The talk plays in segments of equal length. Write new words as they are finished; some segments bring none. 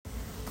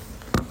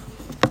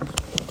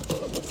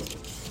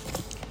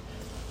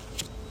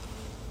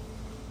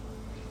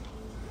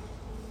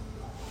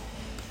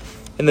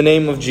In the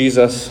name of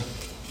Jesus,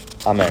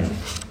 Amen.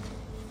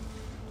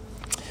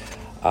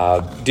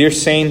 Dear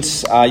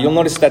saints, you'll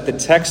notice that the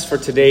texts for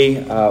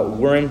today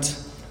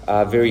weren't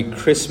very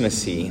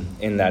Christmassy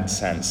in that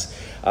sense.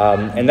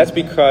 And that's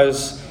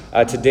because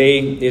today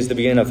is the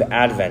beginning of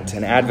Advent,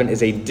 and Advent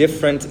is a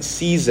different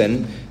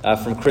season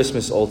from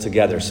Christmas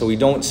altogether. So we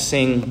don't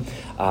sing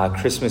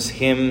Christmas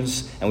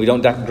hymns, and we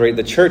don't decorate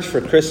the church for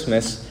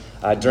Christmas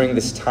during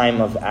this time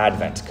of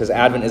Advent, because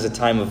Advent is a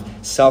time of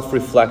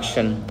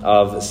self-reflection,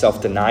 of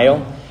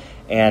self-denial,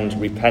 and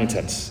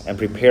repentance, and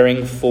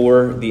preparing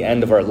for the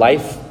end of our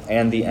life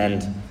and the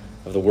end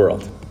of the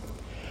world.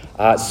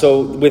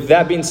 So with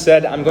that being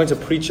said, I'm going to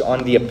preach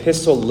on the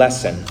epistle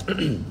lesson.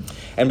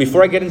 And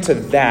before I get into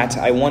that,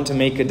 I want to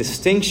make a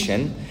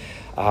distinction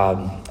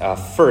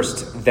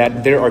first,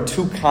 that there are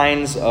two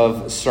kinds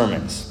of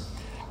sermons.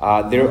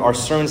 There are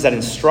sermons that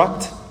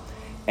instruct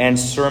and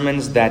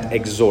sermons that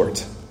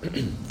exhort.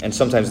 And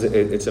sometimes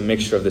it's a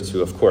mixture of the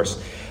two, of course.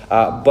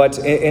 But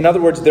in other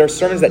words, there are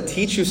sermons that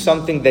teach you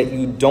something that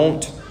you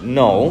don't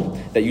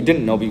know, that you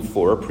didn't know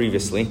before,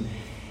 previously.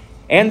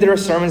 And there are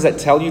sermons that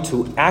tell you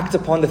to act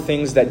upon the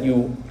things that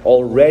you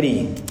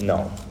already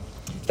know.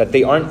 That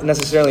they aren't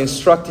necessarily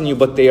instructing you,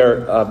 but they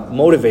are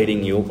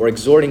motivating you or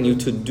exhorting you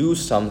to do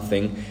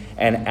something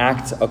and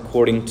act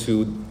according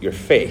to your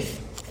faith.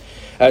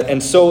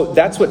 And so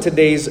that's what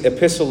today's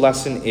epistle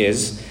lesson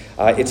is.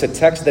 It's a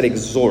text that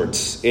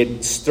exhorts.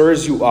 It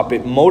stirs you up.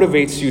 It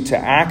motivates you to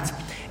act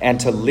and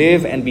to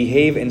live and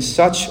behave in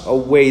such a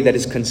way that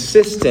is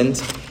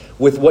consistent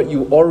with what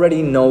you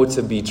already know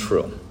to be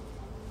true.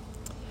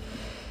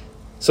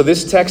 So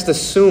this text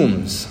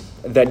assumes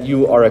that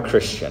you are a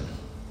Christian.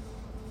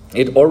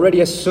 It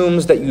already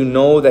assumes that you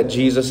know that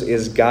Jesus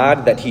is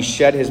God, that he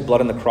shed his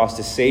blood on the cross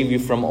to save you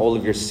from all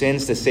of your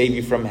sins, to save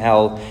you from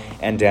hell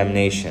and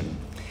damnation.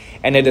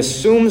 And it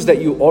assumes that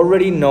you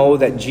already know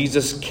that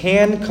Jesus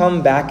can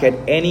come back at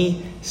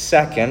any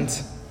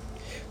second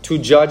to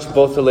judge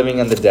both the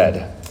living and the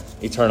dead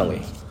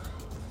eternally.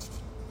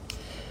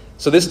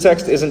 So this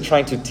text isn't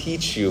trying to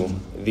teach you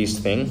these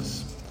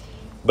things,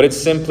 but it's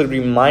simply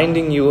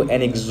reminding you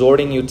and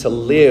exhorting you to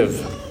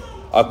live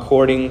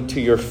according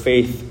to your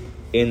faith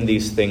in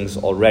these things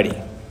already.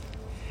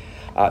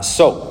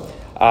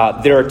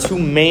 There are two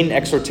main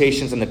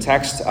exhortations in the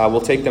text.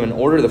 We'll take them in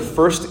order. The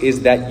first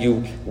is that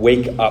you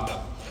wake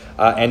up.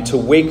 And to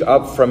wake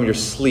up from your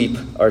sleep,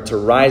 or to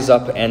rise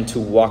up and to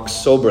walk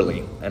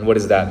soberly. And what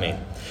does that mean?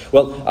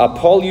 Well,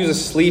 Paul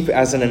uses sleep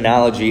as an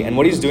analogy, and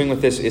what he's doing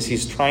with this is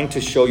he's trying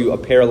to show you a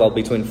parallel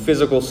between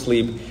physical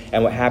sleep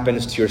and what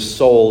happens to your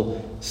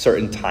soul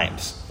certain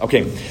times.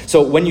 Okay,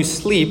 so when you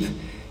sleep,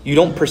 you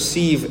don't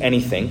perceive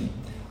anything.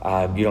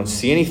 You don't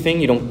see anything.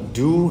 You don't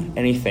do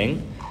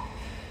anything.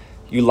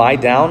 You lie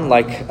down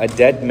like a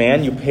dead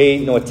man. You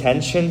pay no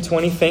attention to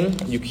anything.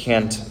 You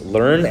can't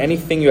learn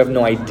anything. You have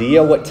no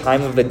idea what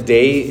time of the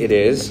day it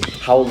is,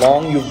 how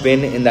long you've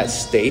been in that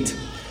state.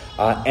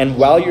 And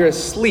while you're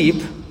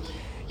asleep,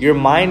 your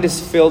mind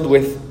is filled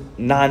with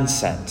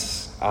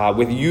nonsense,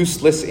 with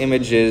useless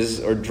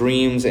images or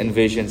dreams and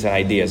visions and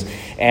ideas.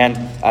 And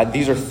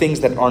these are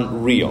things that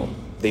aren't real.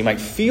 They might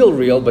feel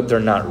real, but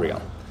they're not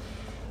real.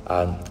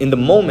 In the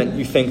moment,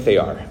 you think they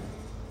are.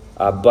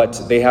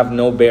 But they have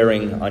no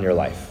bearing on your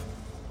life.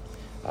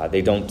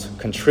 They don't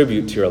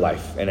contribute to your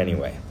life in any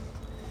way.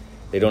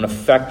 They don't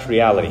affect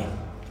reality.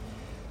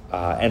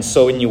 And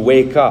so when you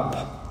wake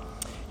up,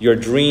 your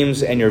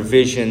dreams and your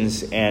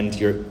visions and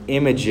your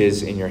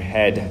images in your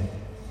head,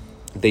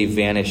 they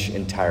vanish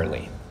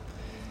entirely.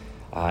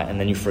 And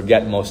then you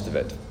forget most of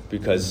it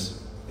because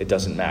it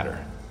doesn't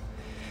matter.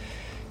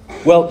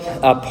 Well,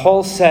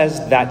 Paul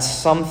says that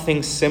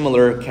something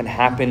similar can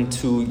happen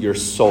to your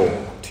soul,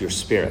 to your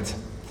spirit.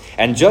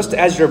 And just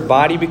as your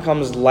body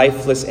becomes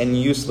lifeless and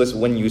useless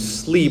when you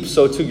sleep,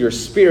 so too your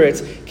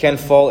spirit can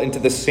fall into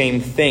the same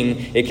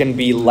thing. It can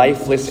be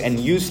lifeless and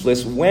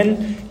useless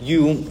when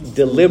you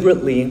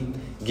deliberately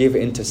give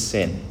into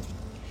sin.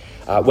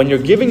 When you're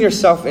giving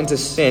yourself into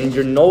sin,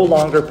 you're no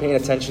longer paying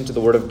attention to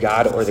the Word of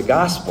God or the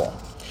gospel.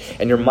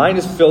 And your mind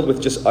is filled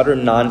with just utter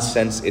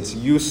nonsense. It's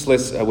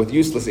useless, with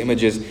useless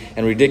images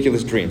and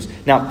ridiculous dreams.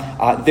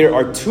 Now, there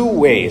are two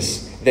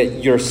ways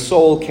that your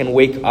soul can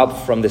wake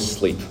up from this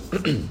sleep.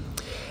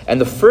 And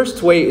the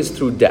first way is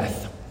through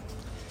death.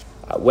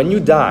 When you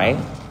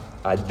die,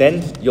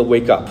 then you'll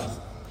wake up.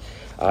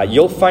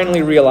 You'll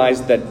finally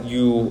realize that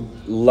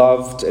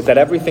that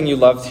everything you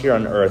loved here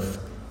on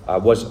earth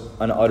was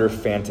an utter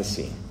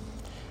fantasy.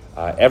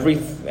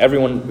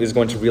 Everyone is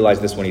going to realize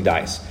this when he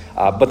dies.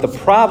 But the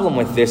problem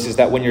with this is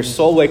that when your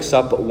soul wakes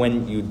up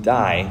when you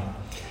die,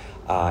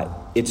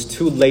 it's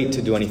too late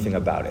to do anything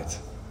about it.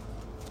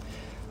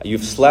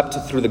 You've slept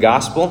through the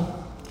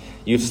gospel.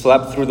 You've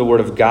slept through the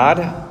Word of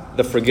God,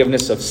 the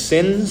forgiveness of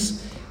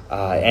sins,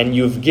 and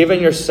you've given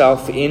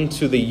yourself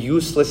into the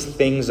useless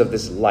things of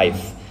this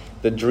life,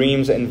 the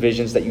dreams and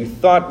visions that you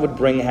thought would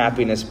bring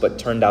happiness but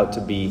turned out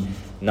to be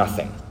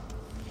nothing.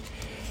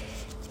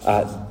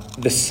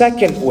 The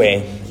second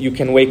way you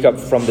can wake up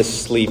from the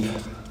sleep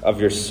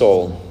of your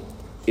soul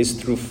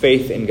is through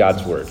faith in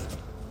God's word.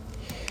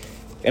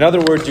 In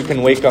other words, you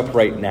can wake up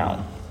right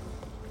now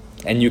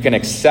and you can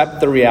accept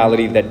the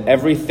reality that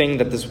everything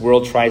that this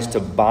world tries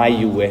to buy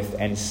you with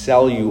and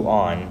sell you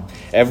on,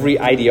 every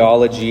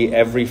ideology,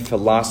 every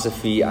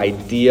philosophy,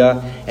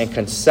 idea, and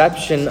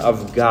conception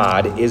of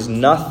God is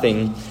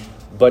nothing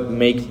but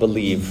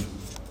make-believe,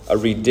 a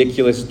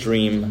ridiculous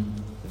dream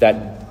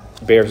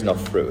that bears no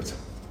fruit.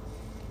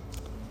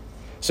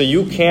 So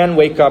you can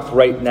wake up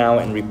right now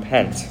and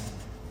repent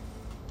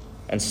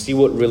and see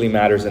what really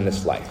matters in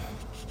this life.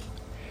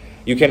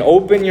 You can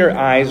open your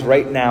eyes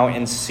right now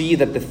and see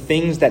that the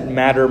things that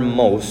matter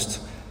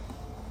most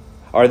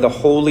are the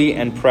holy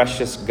and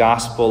precious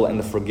gospel and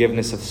the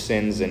forgiveness of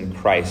sins in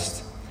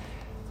Christ.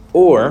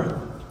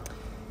 Or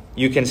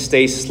you can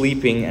stay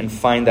sleeping and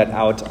find that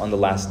out on the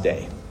last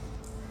day.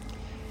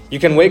 You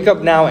can wake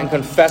up now and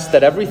confess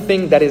that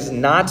everything that is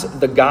not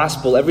the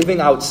gospel, everything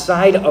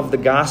outside of the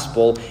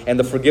gospel and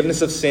the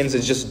forgiveness of sins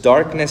is just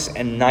darkness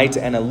and night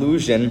and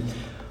illusion.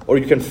 Or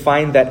you can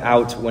find that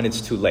out when it's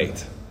too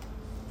late.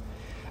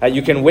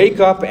 You can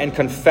wake up and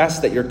confess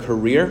that your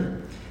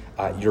career,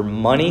 your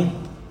money,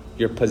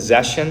 your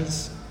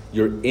possessions,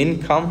 your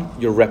income,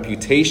 your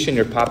reputation,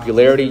 your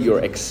popularity, your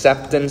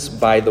acceptance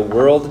by the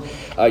world,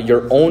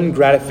 your own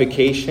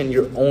gratification,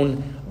 your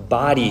own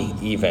body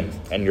even,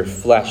 and your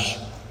flesh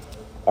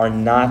are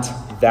not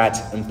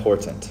that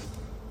important.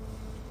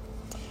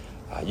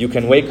 You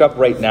can wake up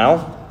right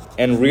now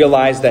and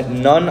realize that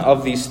none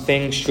of these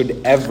things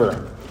should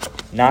ever,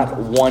 not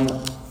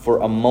one for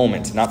a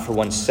moment, not for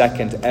 1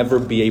 second, ever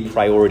be a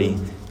priority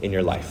in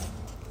your life.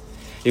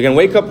 You can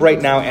wake up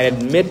right now and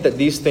admit that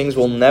these things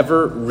will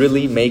never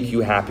really make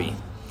you happy.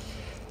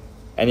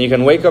 And you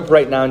can wake up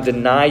right now and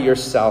deny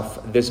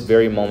yourself this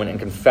very moment and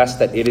confess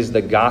that it is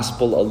the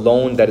gospel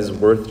alone that is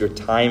worth your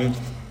time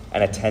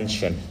and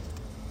attention.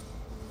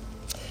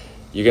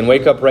 You can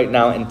wake up right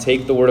now and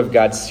take the Word of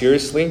God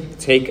seriously,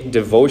 take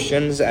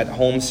devotions at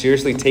home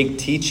seriously, take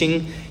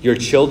teaching your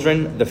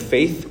children the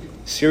faith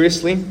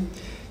seriously,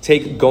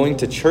 take going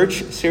to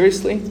church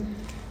seriously,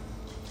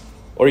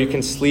 or you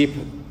can sleep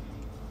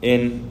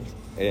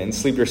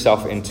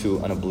yourself into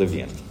an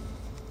oblivion.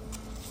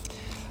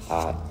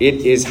 It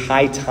is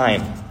high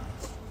time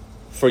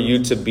for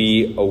you to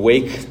be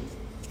awake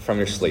from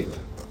your sleep,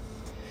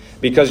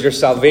 because your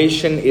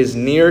salvation is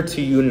nearer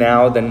to you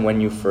now than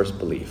when you first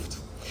believed.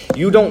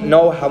 You don't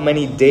know how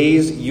many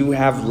days you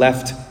have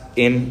left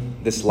in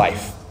this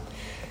life.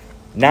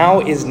 Now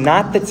is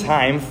not the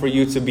time for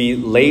you to be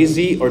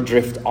lazy or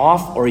drift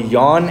off or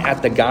yawn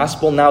at the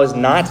gospel. Now is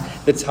not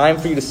the time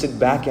for you to sit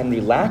back and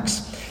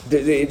relax.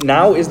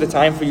 Now is the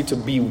time for you to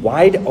be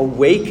wide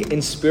awake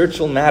in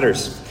spiritual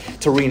matters,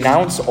 to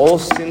renounce all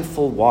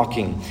sinful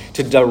walking,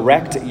 to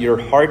direct your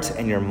heart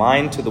and your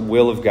mind to the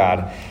will of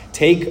God.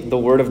 Take the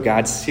Word of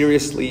God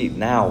seriously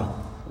now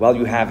while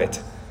you have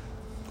it,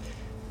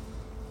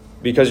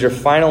 because your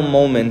final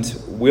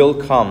moment will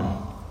come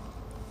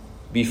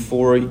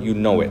before you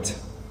know it.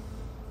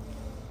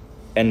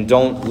 And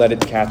don't let it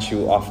catch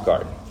you off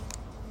guard.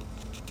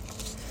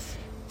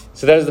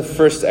 So that is the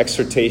first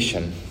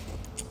exhortation,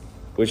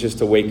 which is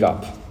to wake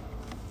up.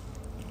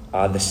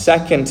 The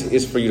second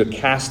is for you to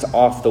cast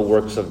off the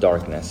works of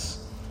darkness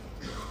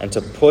and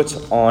to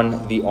put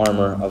on the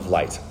armor of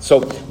light.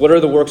 So what are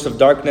the works of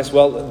darkness?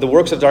 Well, the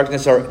works of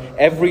darkness are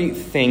every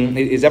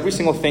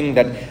single thing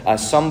that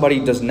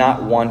somebody does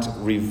not want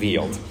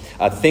revealed.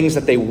 Things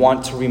that they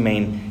want to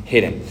remain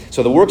hidden.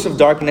 So the works of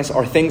darkness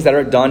are things that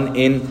are done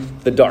in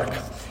the dark.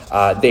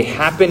 They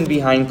happen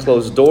behind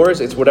closed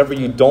doors. It's whatever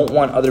you don't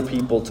want other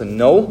people to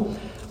know,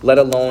 let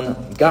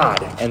alone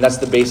God. And that's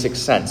the basic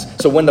sense.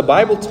 So when the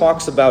Bible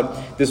talks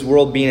about this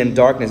world being in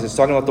darkness, it's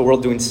talking about the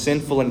world doing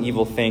sinful and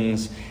evil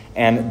things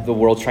and the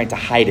world trying to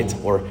hide it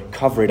or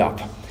cover it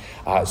up.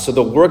 So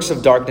the works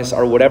of darkness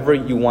are whatever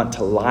you want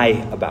to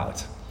lie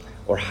about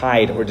or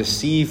hide or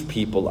deceive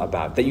people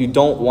about, that you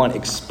don't want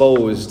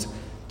exposed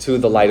to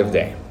the light of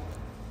day.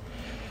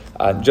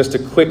 Just a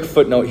quick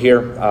footnote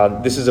here.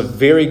 This is a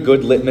very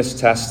good litmus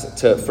test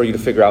for you to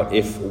figure out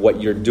if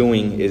what you're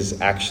doing is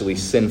actually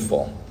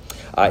sinful.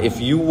 If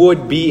you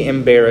would be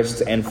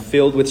embarrassed and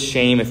filled with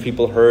shame if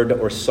people heard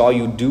or saw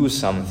you do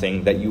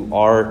something that you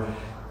are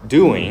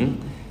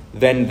doing,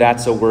 then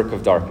that's a work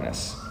of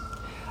darkness.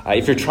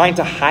 If you're trying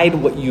to hide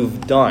what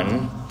you've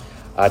done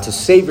to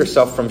save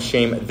yourself from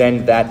shame,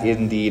 then that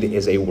indeed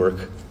is a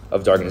work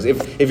of darkness.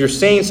 If you're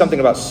saying something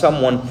about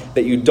someone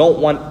that you don't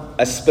want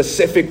a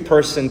specific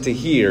person to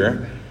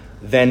hear,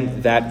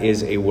 then that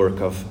is a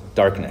work of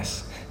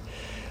darkness.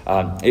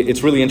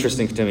 It's really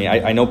interesting to me.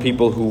 I know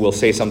people who will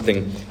say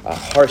something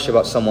harsh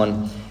about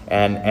someone,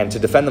 and to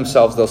defend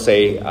themselves, they'll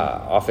say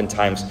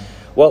oftentimes,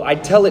 well,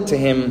 I'd tell it to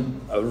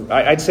him,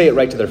 I'd say it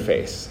right to their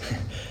face.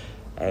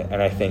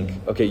 And I think,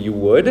 okay, you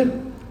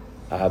would,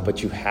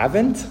 but you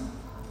haven't?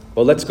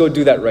 Well, let's go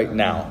do that right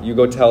now. You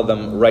go tell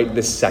them right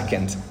this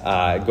second.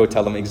 Go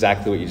tell them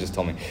exactly what you just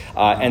told me.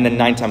 And then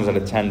 9 times out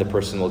of 10, the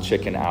person will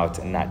chicken out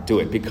and not do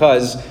it.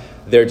 Because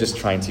they're just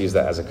trying to use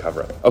that as a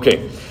cover-up.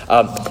 Okay,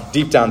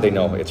 deep down they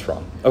know it's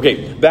wrong.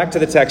 Okay, back to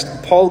the text.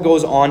 Paul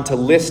goes on to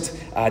list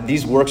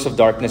these works of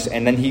darkness,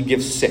 and then he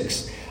gives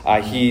 6.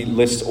 He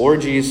lists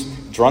orgies,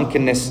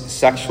 drunkenness,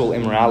 sexual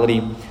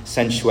immorality,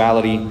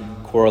 sensuality,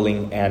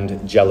 quarreling,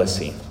 and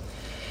jealousy.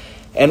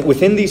 And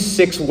within these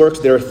 6 works,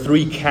 there are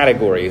 3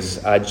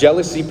 categories.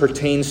 Jealousy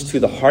pertains to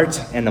the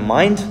heart and the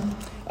mind.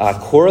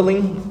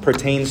 Quarreling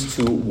pertains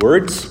to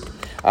words,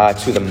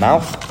 to the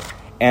mouth.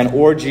 And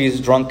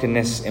orgies,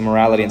 drunkenness,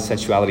 immorality, and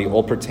sensuality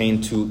all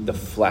pertain to the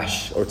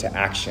flesh, or to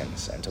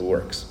actions and to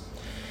works.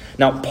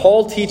 Now,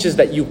 Paul teaches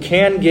that you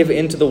can give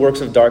into the works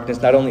of darkness,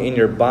 not only in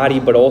your body,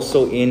 but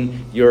also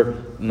in your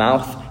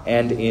mouth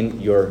and in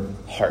your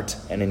heart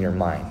and in your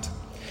mind.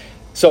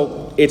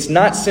 So it's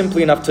not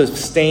simply enough to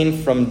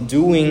abstain from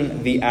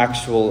doing the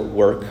actual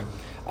work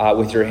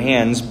with your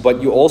hands,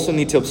 but you also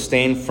need to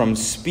abstain from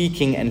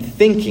speaking and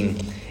thinking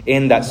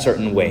in that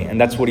certain way.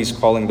 And that's what he's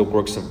calling the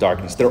works of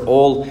darkness. They're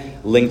all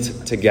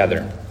linked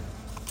together.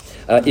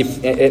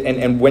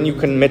 And when you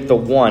commit the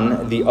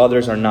one, the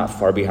others are not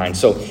far behind.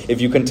 So if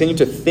you continue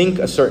to think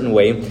a certain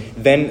way,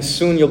 then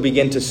soon you'll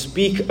begin to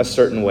speak a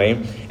certain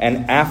way.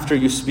 And after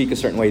you speak a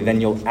certain way,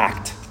 then you'll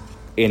act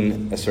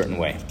in a certain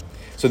way.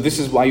 So this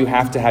is why you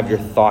have to have your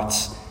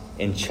thoughts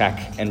in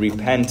check and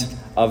repent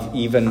of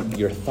even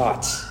your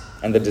thoughts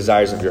and the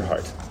desires of your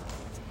heart.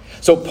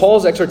 So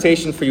Paul's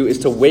exhortation for you is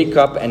to wake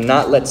up and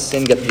not let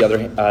sin get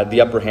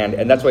the upper hand.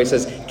 And that's why he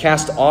says,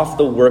 cast off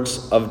the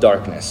works of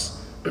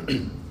darkness.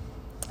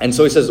 And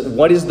so he says,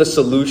 what is the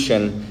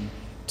solution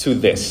to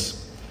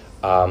this?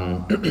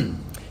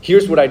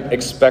 Here's what I'd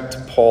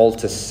expect Paul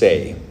to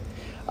say.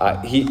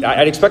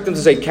 I'd expect him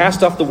to say,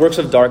 cast off the works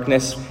of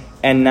darkness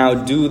and now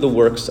do the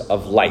works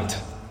of light.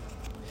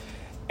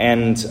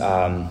 And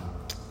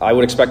I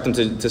would expect him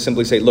to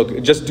simply say,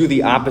 look, just do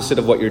the opposite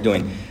of what you're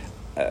doing.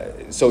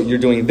 So you're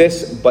doing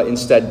this, but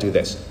instead do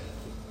this.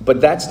 But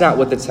that's not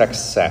what the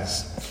text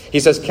says. He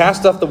says,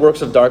 cast off the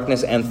works of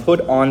darkness and put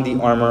on the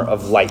armor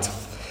of light.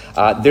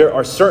 There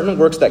are certain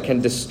works that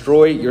can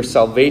destroy your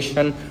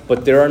salvation,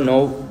 but there are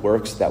no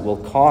works that will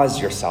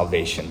cause your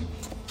salvation.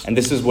 And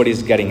this is what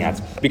he's getting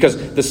at.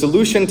 Because the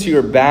solution to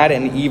your bad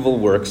and evil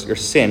works, your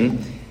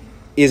sin,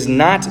 is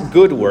not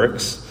good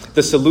works.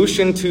 The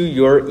solution to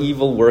your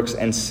evil works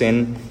and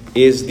sin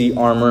is the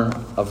armor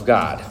of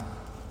God.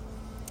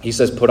 He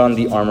says, put on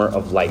the armor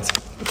of light.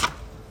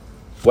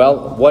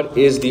 Well, what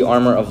is the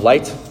armor of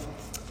light?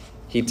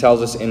 He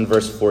tells us in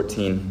verse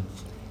 14.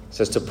 It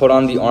says, to put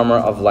on the armor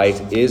of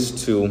light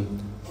is to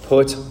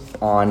put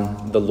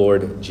on the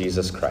Lord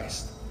Jesus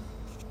Christ.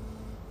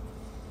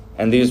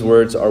 And these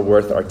words are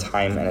worth our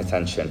time and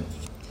attention.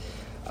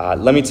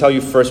 Let me tell you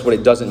first what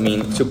it doesn't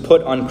mean. To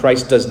put on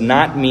Christ does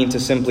not mean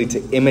to simply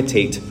to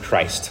imitate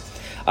Christ.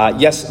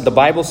 Yes, the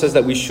Bible says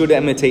that we should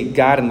imitate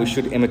God and we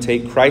should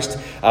imitate Christ.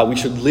 We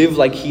should live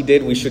like he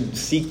did. We should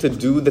seek to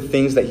do the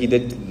things that he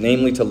did,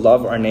 namely to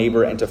love our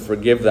neighbor and to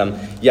forgive them.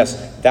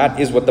 Yes,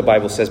 that is what the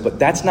Bible says, but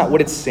that's not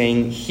what it's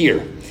saying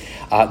here.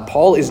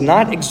 Paul is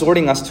not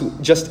exhorting us to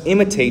just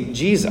imitate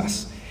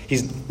Jesus.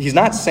 He's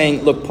not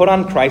saying, look, put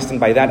on Christ, and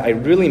by that I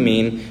really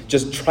mean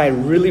just try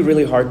really,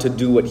 really hard to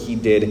do what he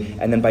did,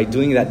 and then by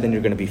doing that, then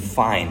you're going to be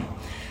fine,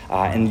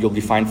 and you'll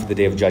be fine for the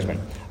day of judgment.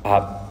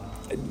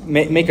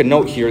 Make a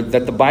note here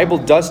that the Bible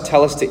does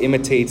tell us to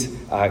imitate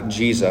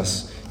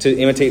Jesus, to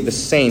imitate the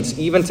saints,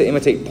 even to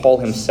imitate Paul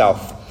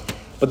himself.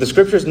 But the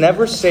scriptures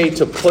never say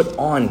to put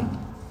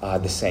on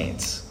the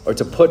saints or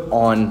to put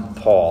on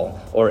Paul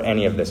or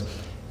any of this.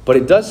 But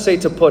it does say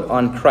to put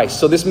on Christ.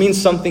 So this means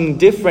something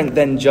different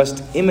than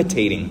just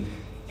imitating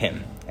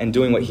him and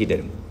doing what he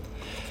did.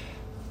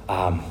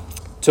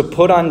 To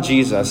put on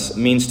Jesus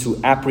means to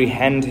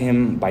apprehend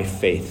him by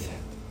faith.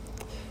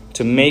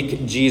 To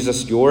make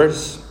Jesus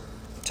yours.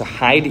 To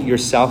hide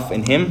yourself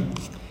in him,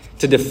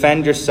 to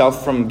defend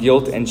yourself from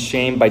guilt and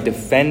shame by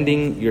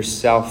defending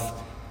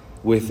yourself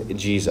with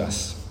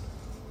Jesus.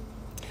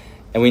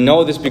 And we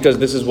know this because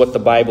this is what the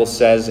Bible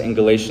says in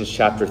Galatians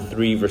chapter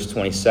 3, verse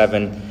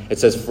 27. It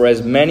says, for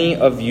as many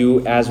of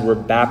you as were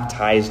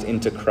baptized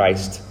into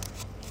Christ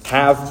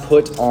have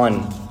put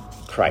on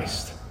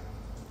Christ.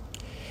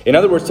 In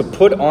other words, to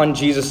put on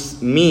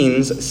Jesus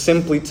means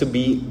simply to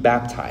be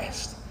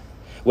baptized.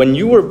 When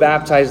you were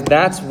baptized,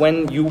 that's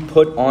when you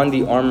put on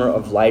the armor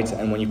of light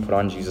and when you put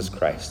on Jesus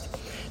Christ.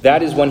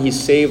 That is when he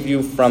saved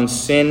you from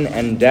sin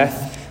and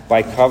death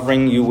by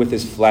covering you with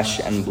his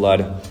flesh and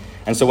blood.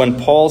 And so when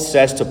Paul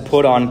says to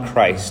put on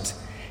Christ,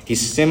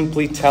 he's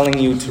simply telling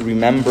you to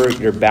remember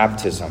your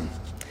baptism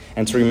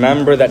and to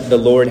remember that the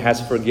Lord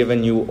has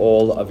forgiven you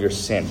all of your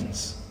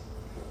sins.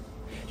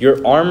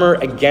 Your armor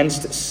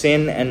against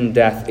sin and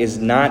death is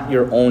not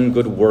your own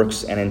good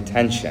works and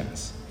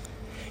intentions.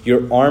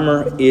 Your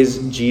armor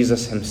is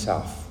Jesus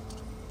himself.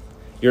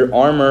 Your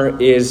armor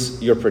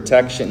is your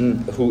protection,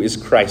 who is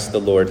Christ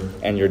the Lord,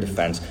 and your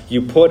defense.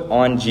 You put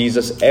on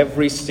Jesus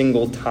every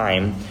single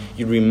time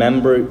you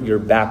remember your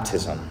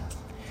baptism.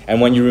 And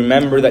when you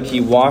remember that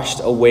he washed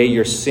away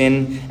your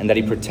sin and that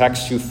he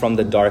protects you from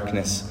the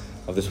darkness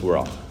of this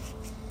world.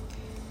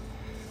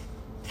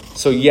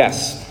 So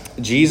yes,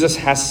 Jesus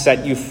has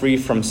set you free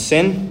from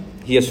sin.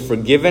 He has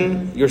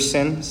forgiven your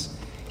sins.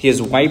 He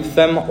has wiped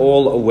them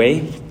all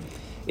away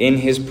in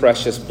his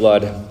precious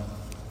blood.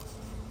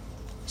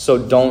 So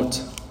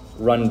don't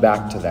run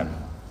back to them.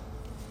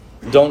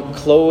 Don't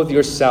clothe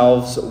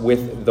yourselves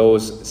with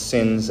those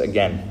sins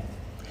again.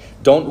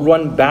 Don't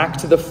run back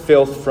to the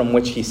filth from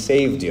which he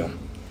saved you.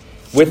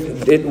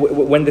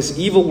 When this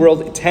evil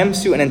world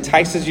tempts you and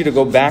entices you to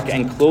go back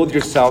and clothe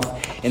yourself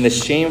in the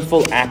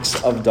shameful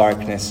acts of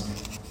darkness,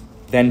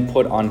 then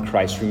put on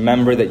Christ.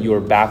 Remember that you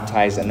are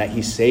baptized and that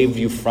he saved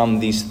you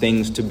from these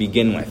things to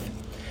begin with.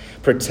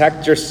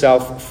 Protect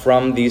yourself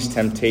from these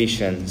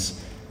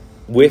temptations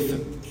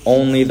with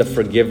only the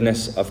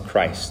forgiveness of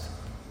Christ.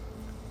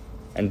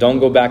 And don't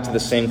go back to the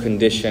same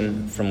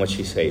condition from which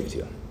he saved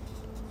you.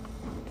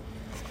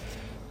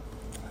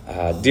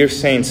 Dear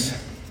saints,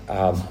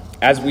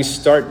 as we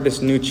start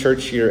this new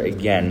church year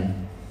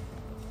again,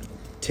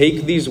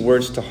 take these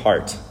words to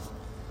heart.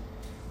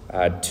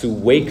 To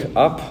wake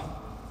up,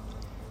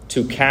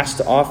 to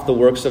cast off the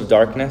works of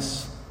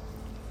darkness,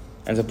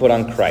 and to put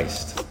on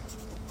Christ.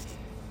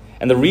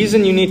 And the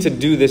reason you need to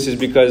do this is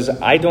because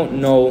I don't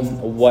know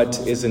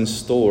what is in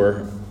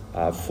store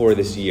for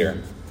this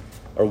year,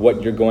 or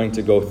what you're going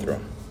to go through.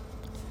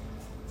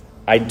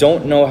 I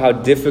don't know how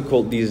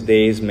difficult these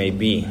days may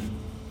be,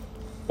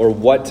 or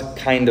what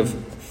kind of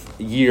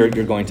year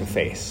you're going to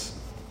face.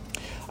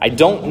 I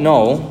don't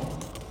know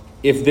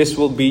if this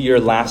will be your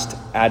last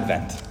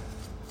Advent.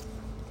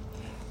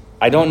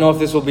 I don't know if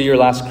this will be your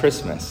last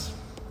Christmas,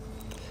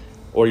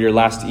 or your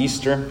last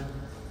Easter,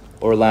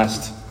 or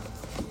last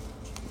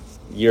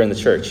year in the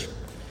church.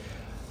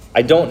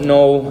 I don't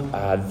know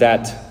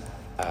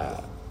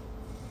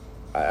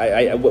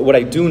what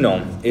I do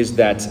know is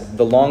that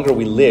the longer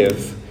we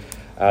live,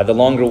 the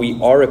longer we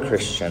are a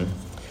Christian,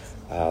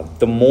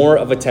 the more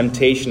of a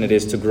temptation it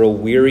is to grow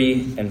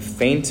weary and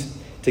faint,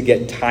 to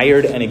get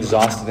tired and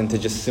exhausted, and to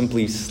just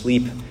simply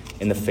sleep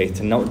in the faith,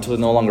 to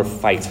no longer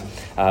fight,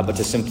 but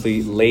to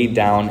simply lay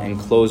down and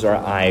close our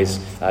eyes,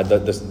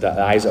 the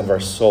eyes of our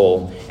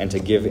soul, and to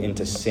give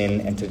into sin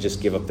and to just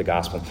give up the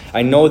gospel.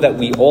 I know that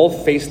we all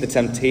face the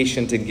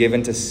temptation to give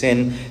into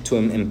sin, to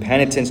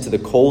impenitence, to the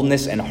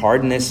coldness and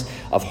hardness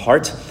of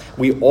heart.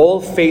 We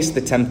all face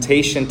the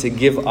temptation to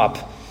give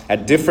up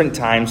at different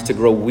times, to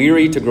grow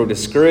weary, to grow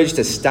discouraged,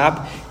 to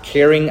stop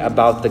caring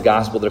about the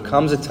gospel. There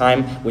comes a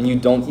time when you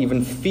don't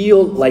even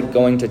feel like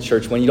going to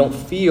church, when you don't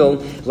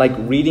feel like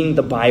reading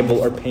the Bible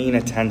or paying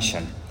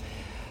attention.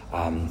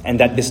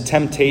 And that this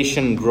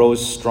temptation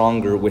grows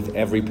stronger with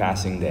every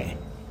passing day.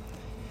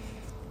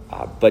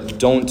 But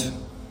don't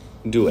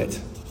do it.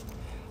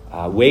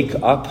 Wake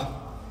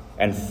up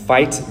and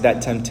fight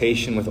that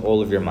temptation with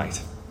all of your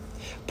might.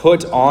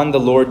 Put on the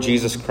Lord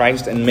Jesus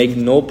Christ and make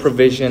no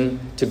provision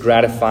to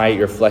gratify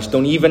your flesh.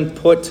 Don't even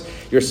put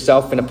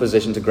yourself in a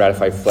position to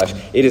gratify flesh.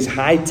 It is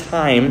high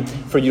time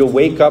for you to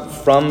wake up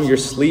from your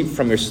sleep,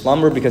 from your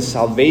slumber, because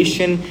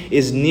salvation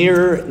is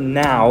nearer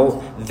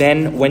now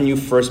than when you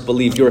first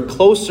believed. You're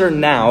closer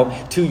now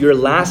to your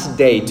last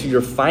day, to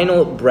your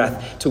final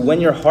breath, to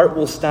when your heart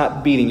will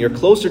stop beating. You're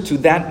closer to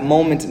that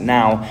moment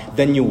now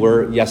than you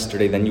were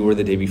yesterday, than you were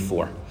the day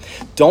before.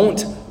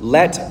 Don't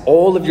let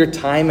all of your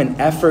time and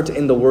effort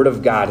in the Word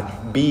of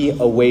God be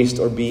a waste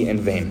or be in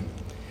vain.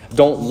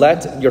 Don't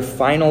let your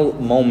final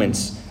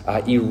moments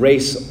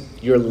erase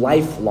your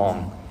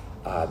lifelong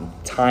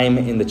time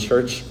in the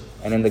church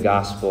and in the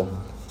gospel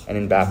and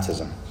in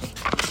baptism.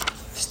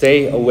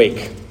 Stay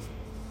awake.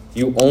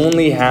 You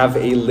only have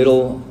a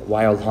little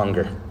while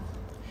longer.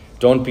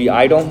 Don't be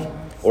idle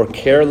or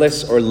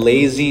careless or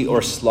lazy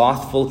or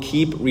slothful.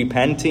 Keep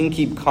repenting.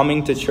 Keep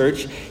coming to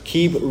church.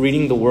 Keep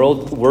reading the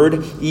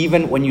word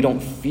even when you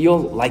don't feel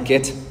like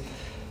it.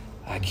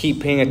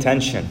 Keep paying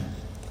attention.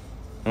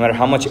 No matter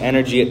how much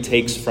energy it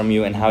takes from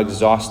you and how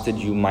exhausted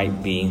you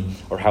might be,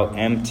 or how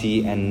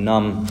empty and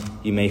numb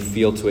you may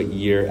feel to it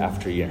year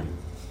after year.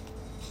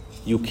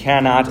 You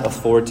cannot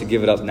afford to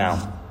give it up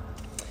now.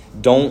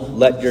 Don't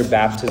let your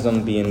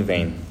baptism be in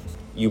vain.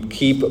 You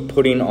keep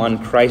putting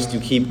on Christ.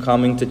 You keep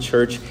coming to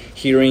church,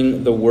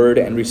 hearing the word,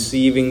 and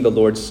receiving the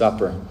Lord's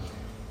Supper.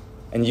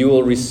 And you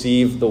will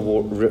receive the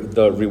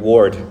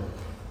reward,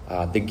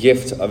 the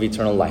gift of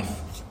eternal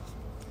life.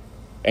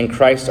 And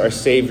Christ, our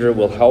Savior,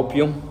 will help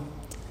you,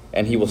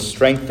 and he will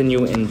strengthen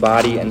you in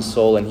body and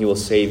soul, and he will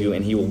save you,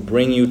 and he will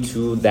bring you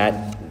to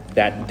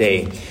that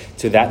day,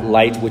 to that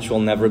light which will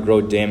never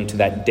grow dim, to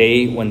that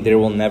day when there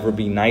will never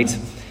be night,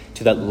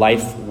 to that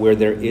life where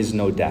there is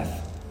no death.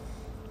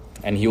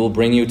 And he will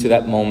bring you to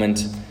that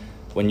moment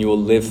when you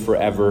will live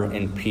forever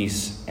in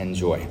peace and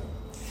joy.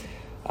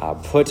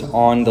 Put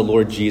on the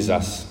Lord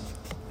Jesus,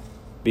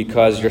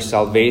 because your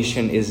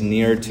salvation is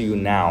nearer to you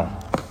now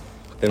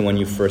than when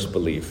you first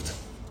believed.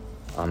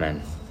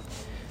 Amen.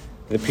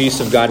 The peace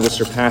of God which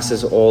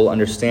surpasses all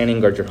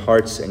understanding, guard your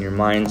hearts and your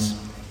minds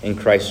in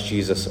Christ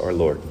Jesus our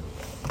Lord.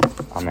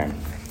 Amen.